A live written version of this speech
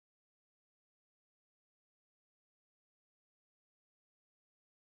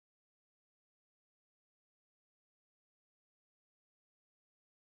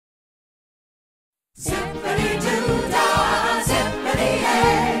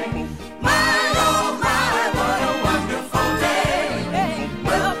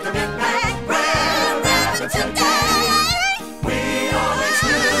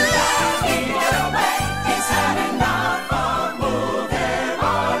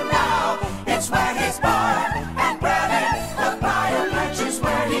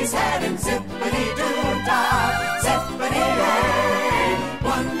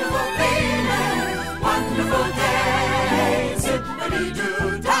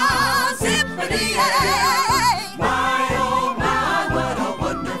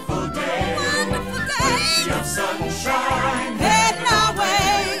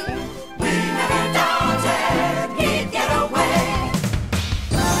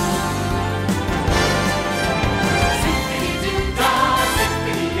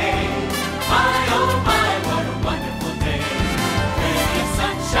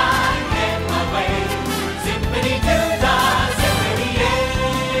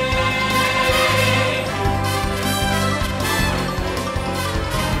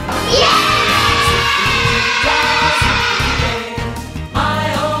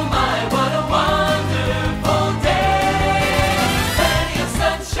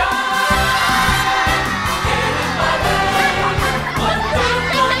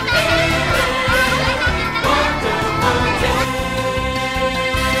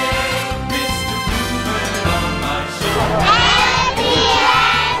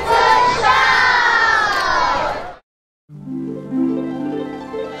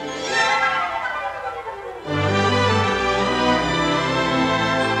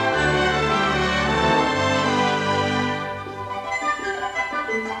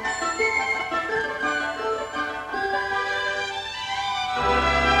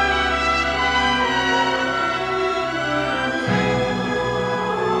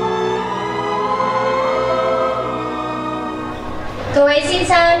各位先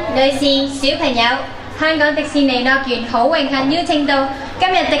生、女士、小朋友，香港迪士尼樂園好榮幸邀請到今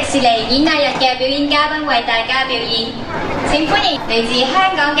日迪士尼演藝日嘅表演嘉賓為大家表演。請歡迎嚟自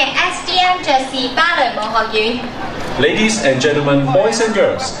香港嘅 SDM 爵士芭蕾舞學院。Ladies and gentlemen, boys and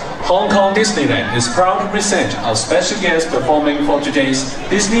girls, Hong Kong Disneyland is proud to present our special guest performing for today's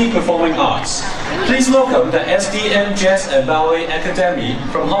Disney Performing Arts. Please welcome the SDM Jazz and Ballet Academy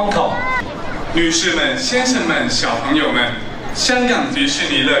from Hong Kong. 女士们、先生们、小朋友们，香港迪士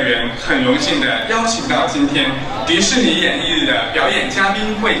尼乐园很荣幸地邀请到今天迪士尼演艺日的表演嘉宾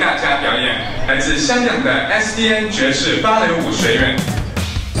为大家表演，来自香港的 SDM 爵士芭蕾舞学院。